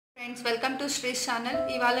Friends welcome to శ్రీస్ channel.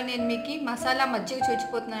 ఇవాళ నేను మీకు మసాలా మజ్జిగ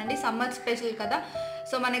చూచిపోతున్నానండి. సమ్మర్ స్పెషల్ కదా.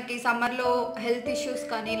 సో మనకి సమ్మర్లో హెల్త్ ఇష్యూస్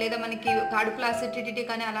కానీ లేదా మనకి కడుపులో అసిడిటీ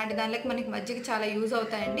కానీ అలాంటి దానిలోకి మనకి మజ్జిగ చాలా యూజ్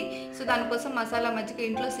అవుతాయండి. సో దానికోసం మసాలా మజ్జిగ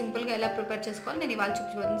ఇంట్లో సింపుల్గా ఎలా ప్రిపేర్ చేసుకోవాలి నేను ఇవాళ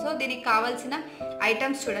చూపించబోతున్నాను. సో దీనికి కావాల్సిన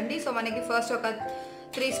ఐటమ్స్ చూడండి. సో మనకి ఫస్ట్ ఒక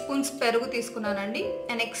 3 స్పూన్స్ పెరుగు తీసుకున్నానండి.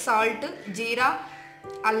 అండ్ నెక్స్ట్ సాల్ట్, జీరా,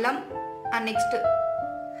 అల్లం, అండ్ నెక్స్ట్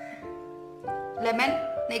లెమన్,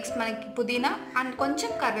 నెక్స్ట్ మనకి పుదీనా అండ్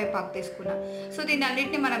కొంచెం కరివేపాకు తీసుకున్నాం. సో దీన్ని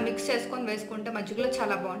అన్నింటినీ మనం మిక్స్ చేసుకొని వేసుకుంటే మజ్జిగలో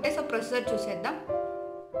చాలా బాగుంటాయి. సో ప్రొసీజర్ చూసేద్దాం.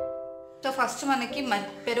 సో ఫస్ట్ మనకి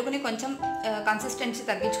పెరుగుని కొంచెం కన్సిస్టెన్సీ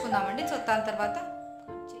తగ్గించుకుందామండి. సో దాని తర్వాత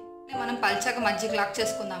మనం పల్చగా మజ్జిగ లాక్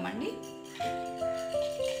చేసుకుందామండి.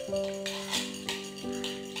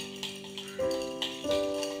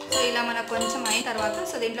 సో ఇలా మనకు కొంచెం అయిన తర్వాత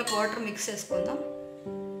సో దీంట్లో వాటర్ మిక్స్ చేసుకుందాం.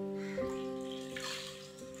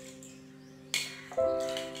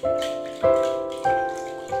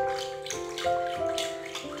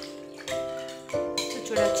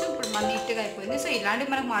 చూడొచ్చు ఇప్పుడు మన నీట్గా అయిపోయింది. సో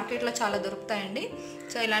ఇలాంటివి మనకు మార్కెట్లో చాలా దొరుకుతాయండి.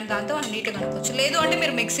 సో ఇలాంటి దాంతో మనం నీట్గా కనుక్కోవచ్చు. లేదు అంటే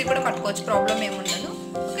మీరు మిక్సీ కూడా పట్టుకోవచ్చు, ప్రాబ్లం ఏముండదు.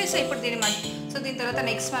 ఓకే, సో ఇప్పుడు దీని తర్వాత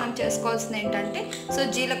నెక్స్ట్ మనం చేసుకోవాల్సింది ఏంటంటే సో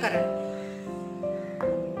జీలకర్ర.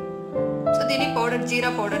 సో దీన్ని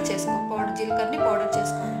జీరా పౌడర్ జీలకర్రని పౌడర్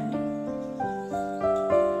చేసుకోవాలండి.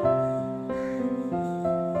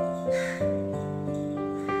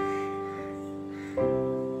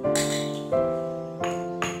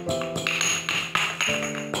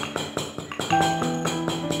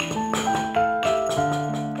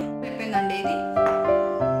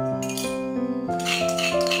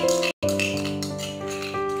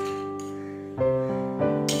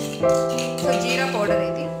 సో జీరా పౌడర్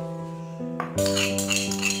ఇది.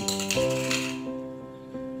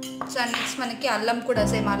 సో నెక్స్ట్ మనకి అల్లం కూడా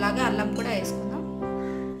సేమ్ అలాగే అల్లం కూడా వేసుకుందాం.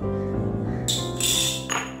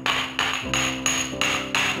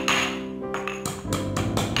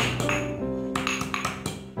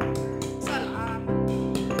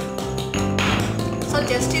 సో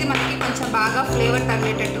జస్ట్ ఇది మనకి కొంచెం బాగా ఫ్లేవర్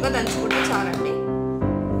తగిలేటట్టుగా దంచుకుంటే చాలండి.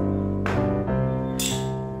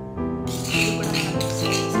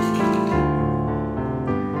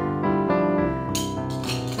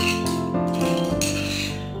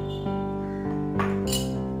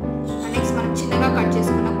 చిన్నగా కట్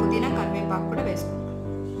చేసుకున్న పుదీనా, కరివేపాకు కూడా వేసుకుందాం.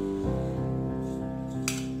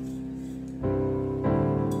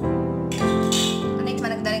 నెక్స్ట్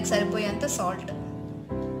మనకి దానికి సరిపోయేంత సాల్ట్,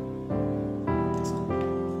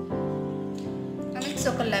 నెక్స్ట్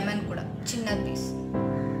ఒక లెమన్ కూడా చిన్న పీస్.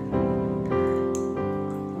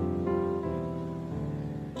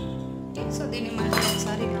 సో దీన్ని మనం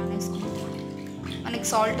ఒకసారి ఇలా వేసుకుంటాం. మనకి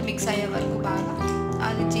సాల్ట్ మిక్స్ అయ్యే వరకు బాగా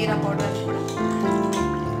అది జీరా పౌడర్ కూడా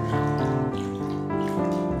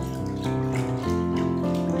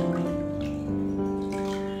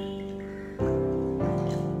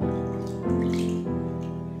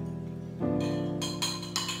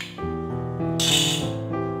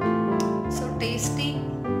టేస్టీ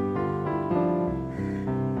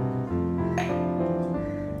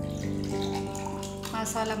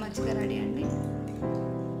మసాలా మజ్జిగ రెడీ అండి.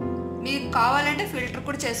 మీకు కావాలంటే ఫిల్టర్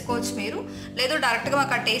కూడా చేసుకోవచ్చు మీరు, లేదు డైరెక్ట్గా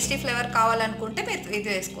మాకు ఆ టేస్టీ ఫ్లేవర్ కావాలనుకుంటే మీరు ఇది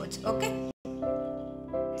వేసుకోవచ్చు. ఓకే,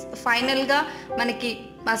 ఫైనల్గా మనకి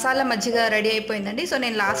మసాలా మజ్జిగ రెడీ అయిపోయిందండి. సో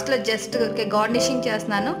నేను లాస్ట్లో జస్ట్ గార్నిషింగ్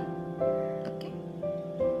చేస్తున్నాను.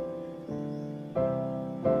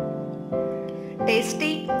 టేస్టీ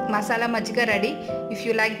మసాలా మజ్జిగ ready. If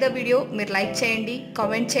you like the video మీరు లైక్ చేయండి,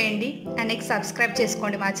 కామెంట్ చేయండి అండ్ నెక్స్ట్ సబ్స్క్రైబ్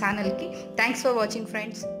చేసుకోండి మా ఛానల్కి. Thanks for watching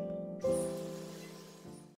friends.